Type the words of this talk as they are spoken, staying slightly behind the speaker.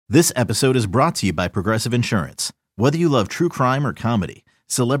This episode is brought to you by Progressive Insurance. Whether you love true crime or comedy,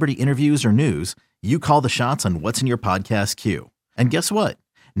 celebrity interviews or news, you call the shots on what's in your podcast queue. And guess what?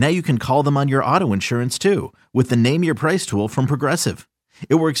 Now you can call them on your auto insurance too with the Name Your Price tool from Progressive.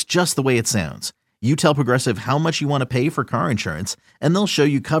 It works just the way it sounds. You tell Progressive how much you want to pay for car insurance, and they'll show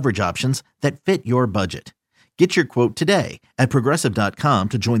you coverage options that fit your budget. Get your quote today at Progressive.com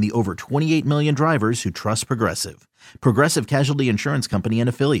to join the over 28 million drivers who trust Progressive. Progressive Casualty Insurance Company and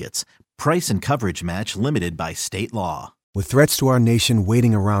Affiliates. Price and coverage match limited by state law. With threats to our nation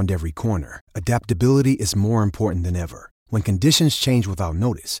waiting around every corner, adaptability is more important than ever. When conditions change without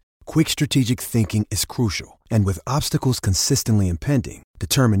notice, quick strategic thinking is crucial. And with obstacles consistently impending,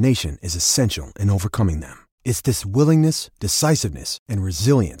 determination is essential in overcoming them. It's this willingness, decisiveness, and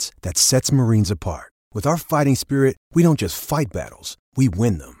resilience that sets Marines apart. With our fighting spirit, we don't just fight battles, we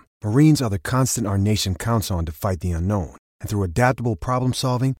win them. Marines are the constant our nation counts on to fight the unknown. And through adaptable problem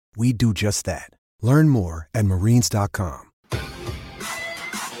solving, we do just that. Learn more at marines.com.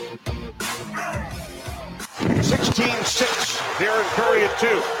 16-6 here in period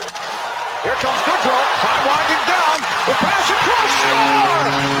two. Here comes Goodrow, time winding down, the pass across, score!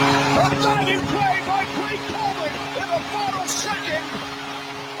 A diving play by Blake Coleman in the final second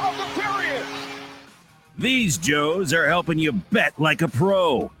of the period. These Joes are helping you bet like a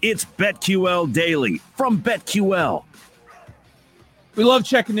pro. It's BetQL Daily from BetQL. We love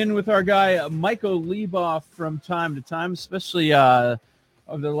checking in with our guy, Michael Leboff, from time to time, especially over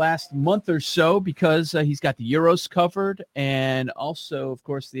the last month or so, because he's got the Euros covered and also, of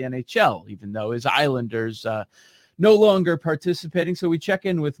course, the NHL, even though his Islanders no longer participating. So we check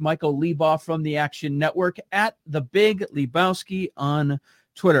in with Michael Leboff from the Action Network at The Big Lebowski on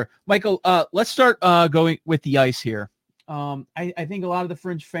Twitter. Michael, let's start going with the ice here. I think a lot of the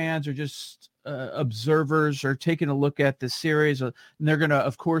Fringe fans are just observers are taking a look at the series, and they're going to,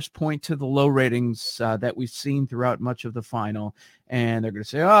 of course, point to the low ratings that we've seen throughout much of the final. And they're going to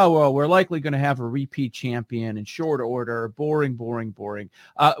say, oh, well, we're likely going to have a repeat champion in short order. Boring.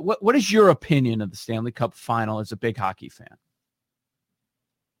 What is your opinion of the Stanley Cup final as a big hockey fan?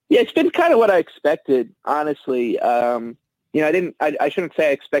 Yeah, it's been kind of what I expected, honestly. I shouldn't say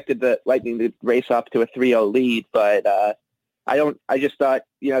I expected the Lightning to race off to a 3-0 lead, but I just thought,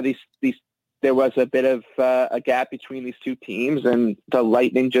 there was a bit of a gap between these two teams, and the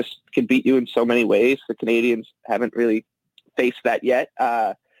Lightning just can beat you in so many ways. The Canadians haven't really faced that yet.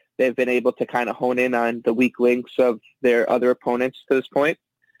 They've been able to kind of hone in on the weak links of their other opponents to this point.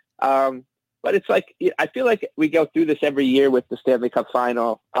 But it's like, I feel like we go through this every year with the Stanley Cup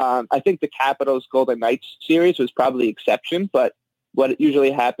final. I think the Capitals Golden Knights series was probably the exception, but what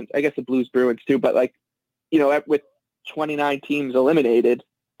usually happens, I guess the Blues Bruins too, but with 29 teams eliminated,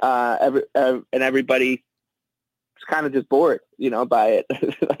 and everybody is kind of just bored, by it,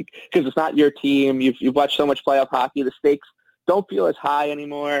 because it's not your team. You've watched so much playoff hockey, the stakes don't feel as high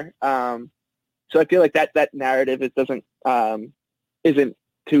anymore. So I feel like that narrative isn't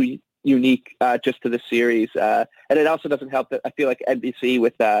too unique just to the series, and it also doesn't help that I feel like NBC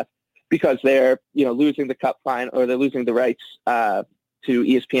with because they're losing the Cup final, or they're losing the rights to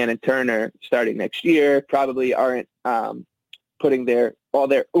ESPN and Turner starting next year, probably aren't putting all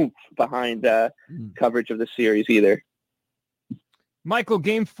their oomph behind coverage of the series either. Michael,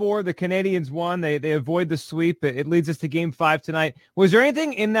 Game 4, the Canadians won. They avoid the sweep. It leads us to Game 5 tonight. Was there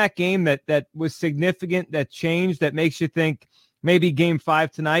anything in that game that was significant, that changed, that makes you think maybe Game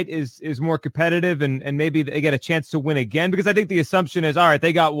 5 tonight is more competitive and maybe they get a chance to win again? Because I think the assumption is, all right,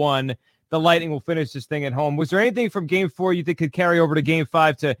 they got one. The Lightning will finish this thing at home. Was there anything from Game 4 you think could carry over to Game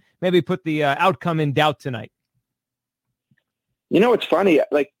 5 to maybe put the outcome in doubt tonight? It's funny.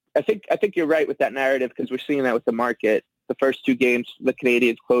 I think you're right with that narrative, because we're seeing that with the market. The first two games, the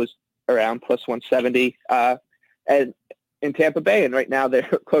Canadians closed around plus 170, and in Tampa Bay, and right now they're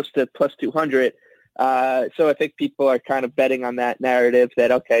close to plus 200. So I think people are kind of betting on that narrative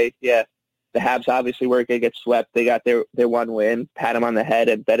that, okay, yeah, the Habs obviously weren't going to get swept. They got their one win, pat them on the head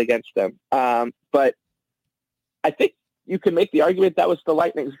and bet against them. But I think you can make the argument that was the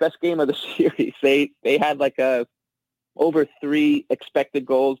Lightning's best game of the series. They had like a over 3 expected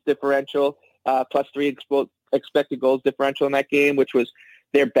goals differential, plus 3 expected goals differential in that game, which was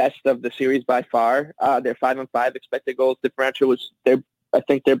their best of the series by far. Their 5-on-5 expected goals differential was their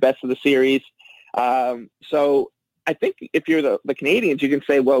best of the series. So I think if you're the Canadians, you can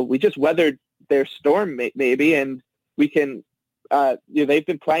say, well, we just weathered their storm maybe, and we can, they've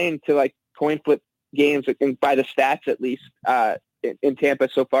been playing to like coin flip games by the stats at least in Tampa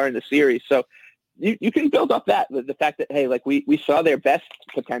so far in the series. So you can build up the fact that, hey, like we saw their best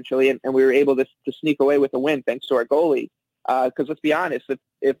potentially, and we were able to sneak away with a win thanks to our goalie. Because let's be honest,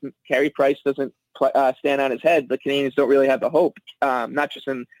 if Carey Price doesn't stand on his head, the Canadians don't really have the hope, not just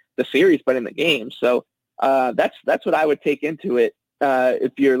in the series, but in the game. So that's what I would take into it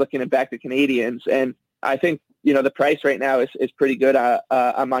if you're looking at back the Canadians. And I think, the price right now is pretty good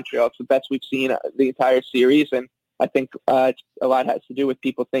on Montreal. It's the best we've seen the entire series. And I think a lot has to do with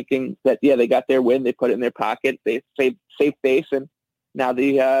people thinking that, they got their win. They put it in their pocket. They saved face. And now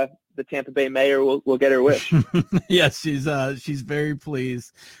the Tampa Bay mayor will get her wish. Yes, she's very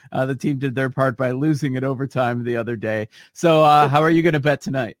pleased. The team did their part by losing in overtime the other day. So how are you going to bet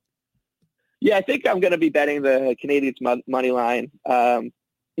tonight? Yeah, I think I'm going to be betting the Canadians money line.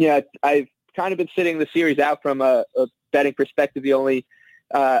 I've kind of been sitting the series out from a betting perspective. The only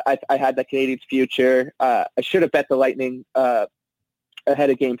I had the Canadians future. I should have bet the Lightning ahead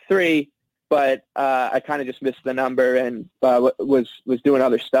of Game 3, but I kind of just missed the number and was doing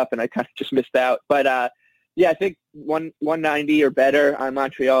other stuff, and I kind of just missed out. But I think 190 or better on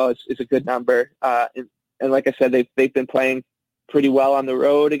Montreal is a good number. And like I said, they've been playing pretty well on the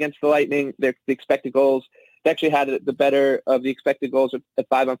road against the Lightning. The expected goals, they actually had the better of the expected goals at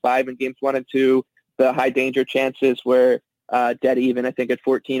 5-on-5 in games 1 and 2. The high danger chances were dead even, I think, at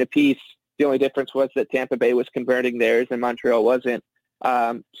 14 apiece. The only difference was that Tampa Bay was converting theirs and Montreal wasn't.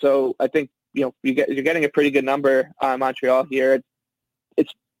 So I think you're getting a pretty good number on Montreal here.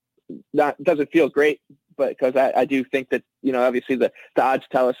 It doesn't feel great, but because I do think that obviously the odds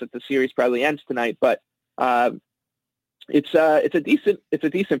tell us that the series probably ends tonight, but it's a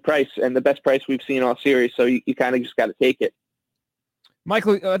decent price and the best price we've seen all series. So you kind of just got to take it.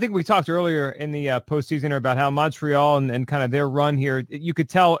 Michael, I think we talked earlier in the postseason about how Montreal and kind of their run here, you could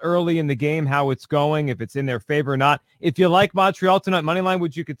tell early in the game how it's going, if it's in their favor or not. If you like Montreal tonight, money line,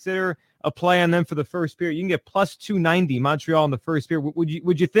 would you consider a play on them for the first period? You can get plus 290 Montreal in the first period.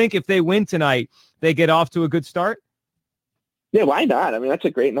 Would you think if they win tonight, they get off to a good start? Yeah, why not? I mean, that's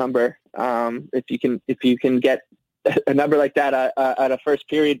a great number. If you can get a number like that at a first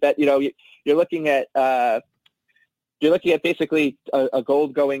period bet, you're looking at basically a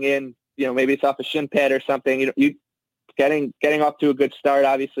gold going in. Maybe it's off a shin pad or something. You getting off to a good start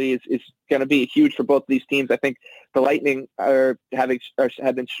obviously is going to be huge for both of these teams. I think the Lightning have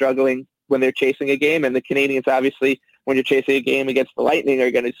been struggling when they're chasing a game, and the Canadians obviously when you're chasing a game against the Lightning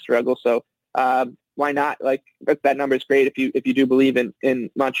are going to struggle. So why not? Like that number is great if you do believe in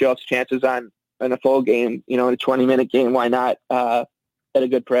Montreal's chances in a full game, in a 20-minute game. Why not at a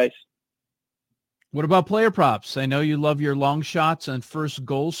good price? What about player props? I know you love your long shots and first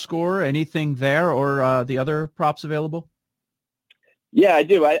goal scorer. Anything there or the other props available? Yeah, I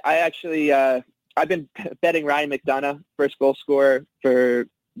do. I actually I've been betting Ryan McDonagh, first goal scorer for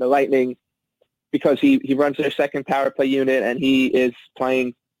the Lightning, because he runs their second power play unit and he is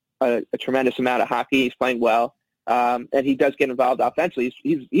playing a tremendous amount of hockey. He's playing well, and he does get involved offensively.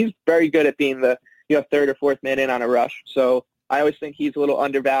 He's very good at being the third or fourth man in on a rush. So I always think he's a little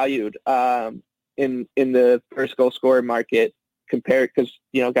undervalued in the first goal scorer market compared, because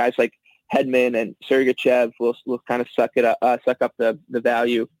guys like Hedman and Sergachev will kind of suck up the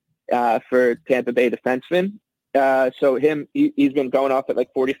value for Tampa Bay defensemen. So he's been going off at like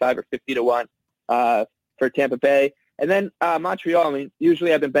 45 or 50 to 1 for Tampa Bay. And then Montreal, I mean,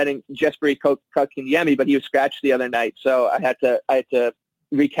 usually I've been betting Jesperi Kotkaniemi, but he was scratched the other night, so I had to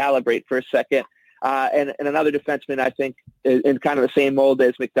recalibrate for a second. And another defenseman, I think, in kind of the same mold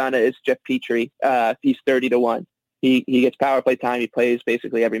as McDonagh is Jeff Petrie. He's 30 to 1. He gets power play time. He plays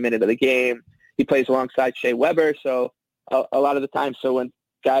basically every minute of the game. He plays alongside Shea Weber, so a lot of the time. So when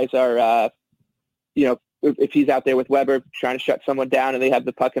guys are, if he's out there with Weber trying to shut someone down and they have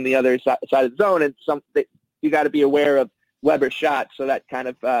the puck on the other side of the zone, and you got to be aware of Weber's shot. So that kind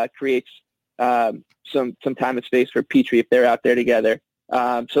of creates some time and space for Petrie if they're out there together.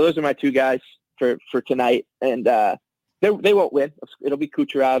 So those are my two guys for tonight, and they won't win. It'll be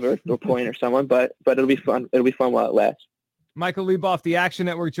Kucherov or Point or someone, but it'll be fun. It'll be fun while it lasts. Michael Leboff, the Action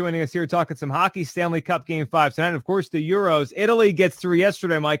Network, joining us here talking some hockey. Stanley Cup Game 5 tonight, and of course the Euros. Italy gets through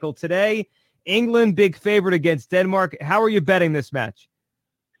yesterday, Michael. Today, England big favorite against Denmark. How are you betting this match?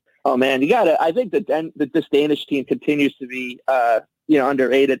 Oh man, you got to. I think that this Danish team continues to be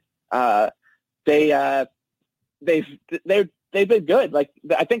underrated. They've been good. Like,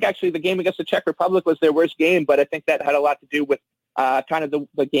 I think actually the game against the Czech Republic was their worst game, but I think that had a lot to do with kind of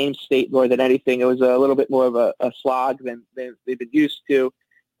the game state more than anything. It was a little bit more of a slog than they've been used to.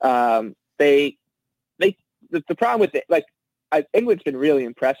 The problem with it, like, England's been really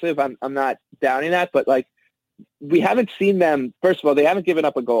impressive. I'm not downing that, but like, we haven't seen them. First of all, they haven't given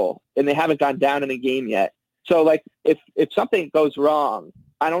up a goal, and they haven't gone down in a game yet. So like, if something goes wrong,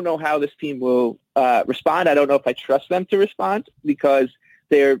 I don't know how this team will respond. I don't know if I trust them to respond because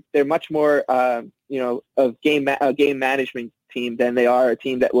they're much more a game management team than they are a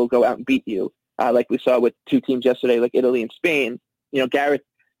team that will go out and beat you. Like we saw with two teams yesterday, like Italy and Spain.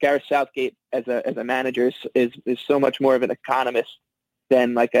 Gareth Southgate as a manager is so much more of an economist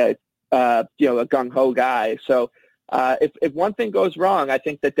than like a gung ho guy. So if one thing goes wrong, I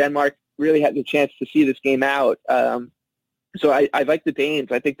think that Denmark really has a chance to see this game out. So I like the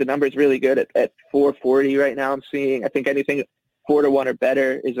Danes. I think the number is really good at 440 right now. I'm seeing. I think anything 4-1 or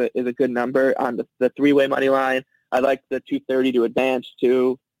better is a good number on the three-way money line. I like the 230 to advance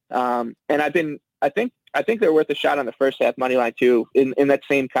too. And I think they're worth a shot on the first half money line too. In that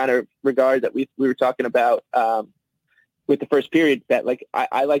same kind of regard that we were talking about with the first period bet. Like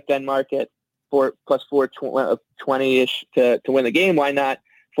I like Denmark at plus 420-ish to win the game. Why not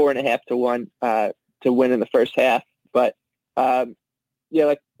 4.5 to 1 to win in the first half? But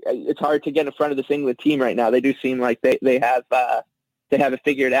it's hard to get in front of this England team right now. They do seem like they have it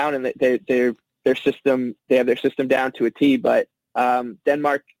figured out, and they have their system down to a T. But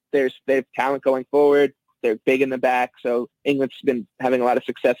Denmark, they have talent going forward. They're big in the back, so England's been having a lot of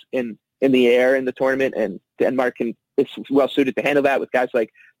success in the air in the tournament, and Denmark is well suited to handle that with guys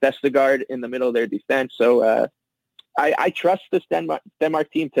like Vestergaard in the middle of their defense. So I trust this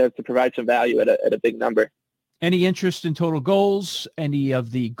Denmark team to provide some value at a big number. Any interest in total goals? Any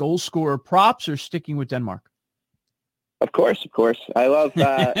of the goal scorer props, or sticking with Denmark? Of course. I love.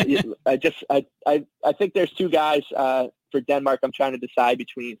 I think there's two guys for Denmark I'm trying to decide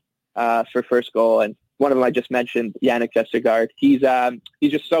between for first goal, and one of them I just mentioned, Jannik Vestergaard. He's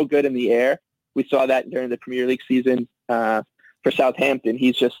just so good in the air. We saw that during the Premier League season for Southampton.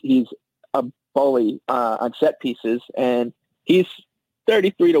 He's a bully on set pieces, and he's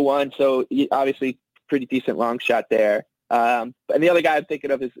 33 to 1. So obviously pretty decent long shot there. And the other guy I'm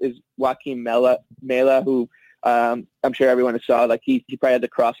thinking of is Joakim Mæhle, who I'm sure everyone saw. Like he probably had the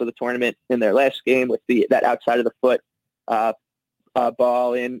cross of the tournament in their last game with that outside of the foot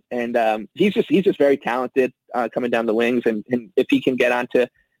ball in, and he's just very talented coming down the wings, and if he can get onto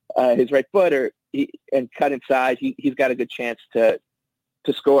his right foot and cut inside, he's got a good chance to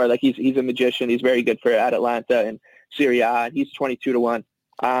score. Like he's a magician. He's very good for Atalanta and Serie A, and he's 22 to 1.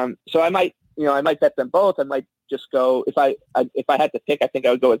 So I might bet them both. I might just go if I had to pick. I think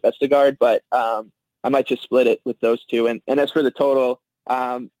I would go with Vestergaard, but I might just split it with those two. And as for the total,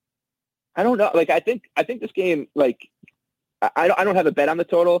 I don't know. Like I think this game, like I don't have a bet on the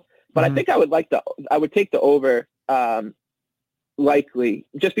total, but I think I would take the over likely,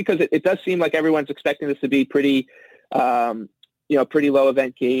 just because it does seem like everyone's expecting this to be pretty pretty low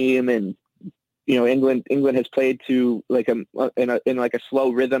event game, and England has played to like in a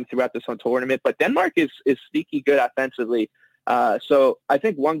slow rhythm throughout this whole tournament, but Denmark is sneaky good offensively. So I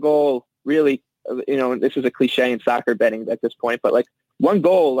think one goal really, this is a cliche in soccer betting at this point, but like one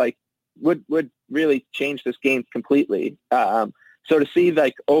goal like would really change this game completely. So to see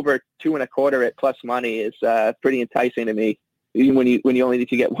like over 2.25 at plus money is pretty enticing to me, even when you only need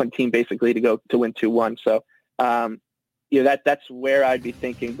to get one team basically to win 2-1. So that's where I'd be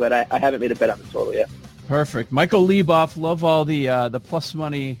thinking, but I haven't made a bet on the total yet. Perfect. Michael Leboff, love all the plus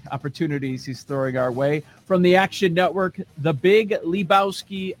money opportunities he's throwing our way. From the Action Network, the Big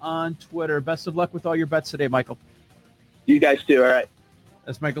Lebowski on Twitter. Best of luck with all your bets today, Michael. You guys too. All right.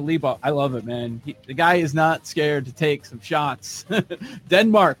 That's Michael Leboff. I love it, man. The guy is not scared to take some shots.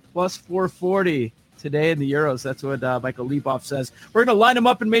 Denmark plus 440 today in the Euros. That's what Michael Leboff says. We're going to line him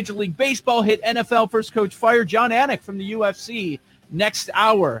up in Major League Baseball, hit NFL first coach fire John Anik from the UFC next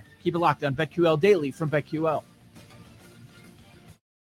hour. Keep it locked on BetQL Daily from BetQL.